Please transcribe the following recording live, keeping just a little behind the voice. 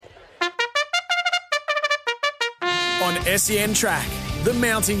On SEN Track, the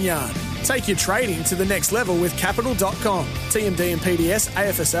mounting yard. Take your trading to the next level with Capital.com. TMD and PDS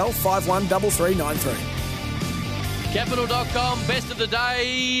AFSL 513393. Capital.com, best of the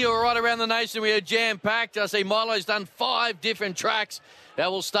day, right around the nation. We are jam-packed. I see Milo's done 5 different tracks.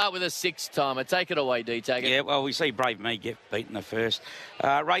 Now we'll start with a 6-timer. Take it away, D-Taggart. Yeah, well, we see Brave Me get beaten the first.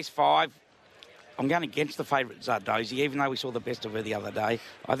 Race 5, I'm going against the favourite Zardozi, even though we saw the best of her the other day.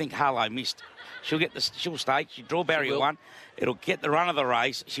 I think Harlow missed. She'll stake. She'll draw barrier 1. It'll get the run of the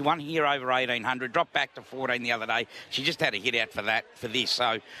race. She won here over 1,800, dropped back to 14 the other day. She just had a hit out for this.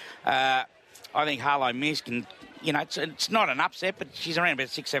 So I think Harlow Miss can, it's not an upset, but she's around about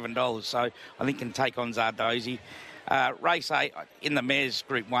 $6-7. So I think can take on Zardozi. Race 8 in the mares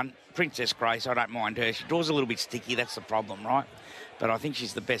Group 1, Princess Grace, I don't mind her. She draws a little bit sticky, that's the problem, right? But I think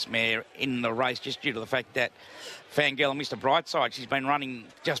she's the best mare in the race just due to the fact that Fangirl and Mr. Brightside, she's been running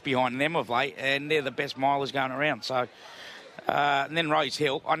just behind them of late, and they're the best milers going around. So, and then Rose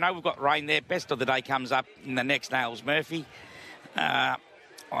Hill. I know we've got rain there. Best of the day comes up in the next Nails Murphy.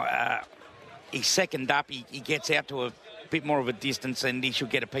 He's second up. He gets out to a bit more of a distance, and he should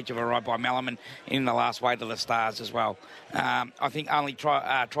get a peach of a ride by Melliman in the last Way to the Stars as well. I think only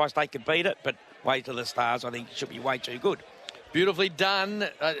Tri-State could beat it, but Way to the Stars I think should be way too good. Beautifully done.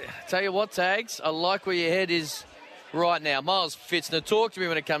 Tell you what, Tags, I like where your head is right now. Miles Fitzner, talk to me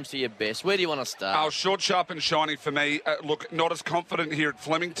when it comes to your best. Where do you want to start? Short, sharp and shiny for me. Look, not as confident here at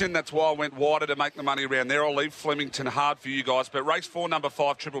Flemington. That's why I went wider to make the money around there. I'll leave Flemington hard for you guys. But race 4, number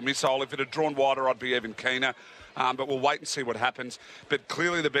 5, Triple Missile. If it had drawn wider, I'd be even keener. But we'll wait and see what happens. But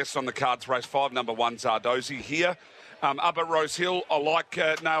clearly the best on the cards, race 5, number 1, Zardozi here. Up at Rose Hill, I like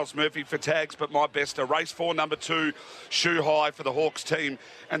Nails Murphy for Tags, but my best are race 4, number 2, Shoe High for the Hawks team.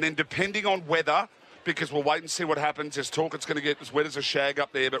 And then depending on weather, because we'll wait and see what happens, there's talk it's going to get as wet as a shag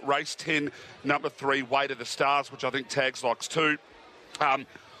up there, but race 10, number 3, Way to the Stars, which I think Tags likes too.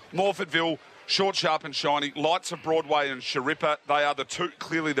 Morfordville, short, sharp and shiny. Lights of Broadway and Sharippa, they are the two,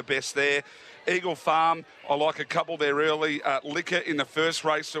 clearly the best there. Eagle Farm, I like a couple there early. Liquor in the first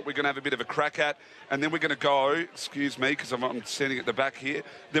race that we're going to have a bit of a crack at. And then we're going to go, excuse me, because I'm standing at the back here.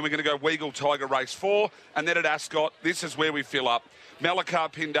 Then we're going to go Weagle Tiger race 4. And then at Ascot, this is where we fill up.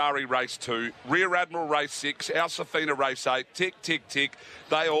 Malakar Pindari race 2. Rear Admiral race 6. Al Safina race 8. Tick, tick, tick.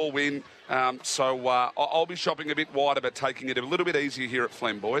 They all win. So I'll be shopping a bit wider, but taking it a little bit easier here at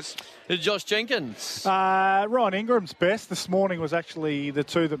Flem, boys. Josh Jenkins. Ryan Ingram's best this morning was actually the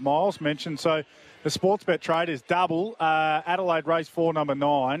 2 that Miles mentioned. So the Sportsbet traders double Adelaide race 4, number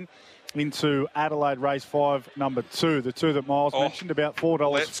 9, into Adelaide race 5, number 2. The 2 that Miles mentioned, about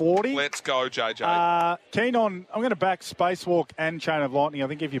 $4.40. Let's go, JJ. Keen on, I'm going to back Spacewalk and Chain of Lightning. I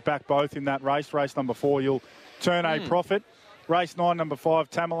think if you back both in that race number 4, you'll turn a profit. Race 9, number 5,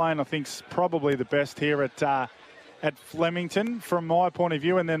 Tamerlane, I think is probably the best here at Flemington from my point of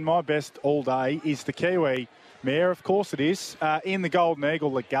view. And then my best all day is the Kiwi mare, of course it is, in the Golden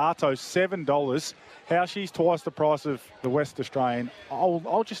Eagle, Legato, $7. How she's twice the price of the West Australian,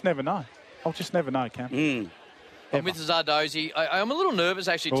 I'll just never know. I'll just never know, Cam. I'm with Zardozi. I'm a little nervous,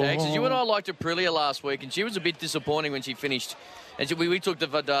 actually, Tags. You and I liked Aprilia last week, and she was a bit disappointing when she finished. And we took the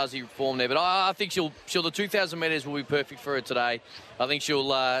Zardozi form there, but I think she'll the 2,000 metres will be perfect for her today. I think she'll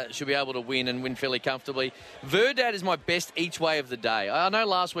be able to win and win fairly comfortably. Verdad is my best each way of the day. I know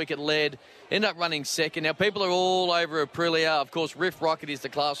last week it led, ended up running second. Now, people are all over Aprilia. Of course, Riff Rocket is the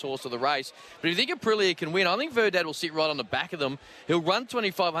class horse of the race. But if you think Aprilia can win, I think Verdad will sit right on the back of them. He'll run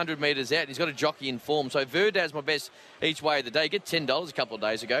 2,500 metres out. He's got a jockey in form. So Verdad's my best each way of the day. Get $10 a couple of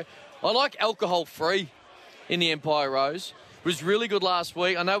days ago. I like Alcohol Free in the Empire Rose. Was really good last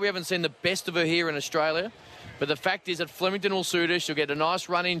week. I know we haven't seen the best of her here in Australia, but the fact is that Flemington will suit her. She'll get a nice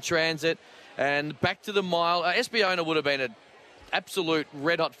run in transit and back to the mile. Espiona would have been an absolute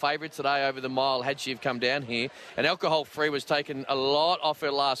red-hot favourite today over the mile had she have come down here. And Alcohol Free was taken a lot off her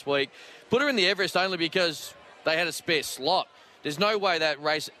last week. Put her in the Everest only because they had a spare slot. There's no way that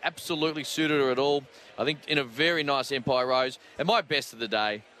race absolutely suited her at all. I think in a very nice Empire Rose. And my best of the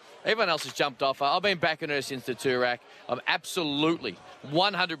day, everyone else has jumped off her. I've been backing her since the Toorak. I'm absolutely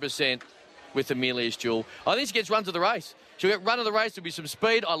 100% with Amelia's Jewel. I think she gets run to the race. She'll get run of the race. There'll be some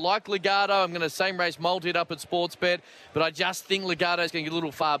speed. I like Legato. I'm going to same race multi it up at Sportsbet. But I just think Legato's going to get a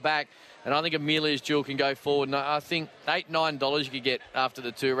little far back. And I think Amelia's Jewel can go forward. And I think $8, $9 you could get after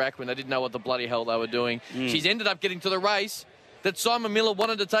the Toorak when they didn't know what the bloody hell they were doing. She's ended up getting to the race that Simon Miller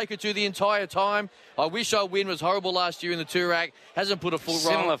wanted to take her to the entire time. I Wish I Win was horrible last year in the Toorak. Hasn't put a full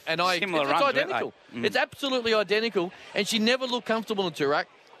run. And it's identical. It's absolutely identical. And she never looked comfortable in the Toorak,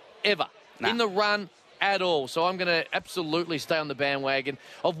 ever. In the run, at all. So I'm going to absolutely stay on the bandwagon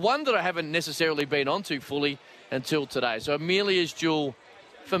of one that I haven't necessarily been onto fully until today. So Amelia's Jewel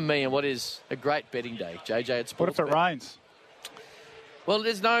for me, and what is a great betting day, JJ, at Sportsbet. What if it rains? Well,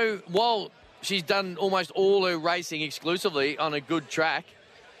 there's no... While she's done almost all her racing exclusively on a good track,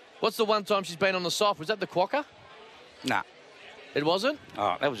 what's the one time she's been on the soft? Was that the Quokka? Nah. It wasn't?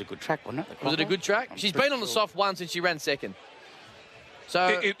 Oh, that was a good track, wasn't it? Was it a good track? She's been on the soft once and she ran second.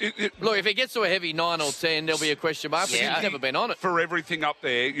 So, look, if it gets to a heavy 9 or 10, there'll be a question mark, but she's never been on it. For everything up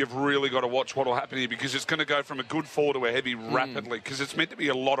there, you've really got to watch what will happen here because it's going to go from a good 4 to a heavy rapidly because it's meant to be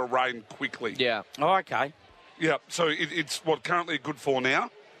a lot of rain quickly. Yeah. Oh, okay. Yeah, so it's what currently a good 4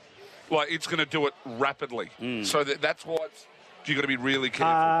 now. Like, it's going to do it rapidly. So that's why you've got to be really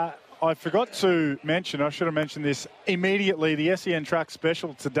careful. I forgot to mention, I should have mentioned this immediately, the SEN Track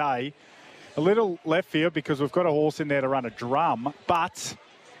Special today. A little left field because we've got a horse in there to run a drum, but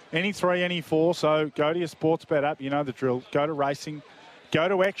any 3, any 4, so go to your Sportsbet app, you know the drill. Go to racing, go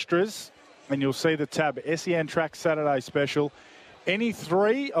to extras, and you'll see the tab SEN Track Saturday Special. Any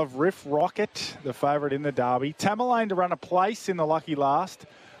 3 of Riff Rocket, the favourite in the Derby. Tamerlane to run a place in the Lucky Last.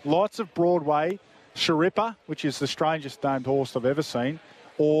 Lots of Broadway. Sharippa, which is the strangest named horse I've ever seen.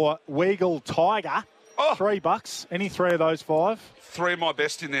 Or Weagle Tiger, $3. Any 3 of those 5? 3 of my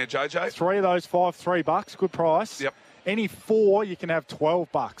best in there, JJ. 3 of those 5, $3. Good price. Yep. Any 4, you can have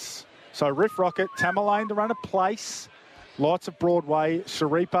 $12. So Riff Rocket, Tamerlane to run a place. Lots of Broadway,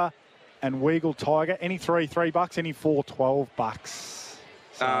 Sharippa and Weagle Tiger. Any 3, $3. Any 4, $12.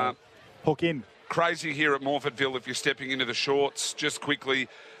 So hook in. Crazy here at Morfordville if you're stepping into the shorts. Just quickly,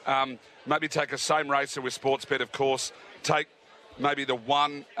 maybe take a same racer with Sportsbet, of course. Take maybe the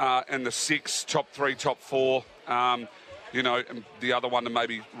 1 and the 6, top 3, top 4. You know, and the other one to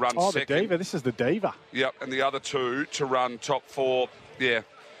maybe run second. The Diva. This is the Diva. Yep, and the other 2 to run top 4. Yeah.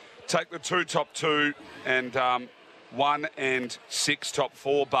 Take the 2 top 2 and 1 and 6 top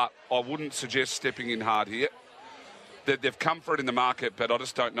 4, but I wouldn't suggest stepping in hard here. They've come for it in the market, but I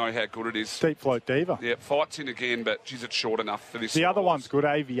just don't know how good it is. Deep Float Diva. Yeah, fights in again, but geez, it's short enough for this. The other one's good,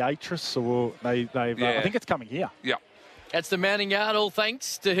 Aviatrix, or I think it's coming here. Yeah. That's the Mounting Yard, all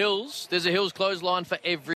thanks to Hills. There's a Hills clothesline for every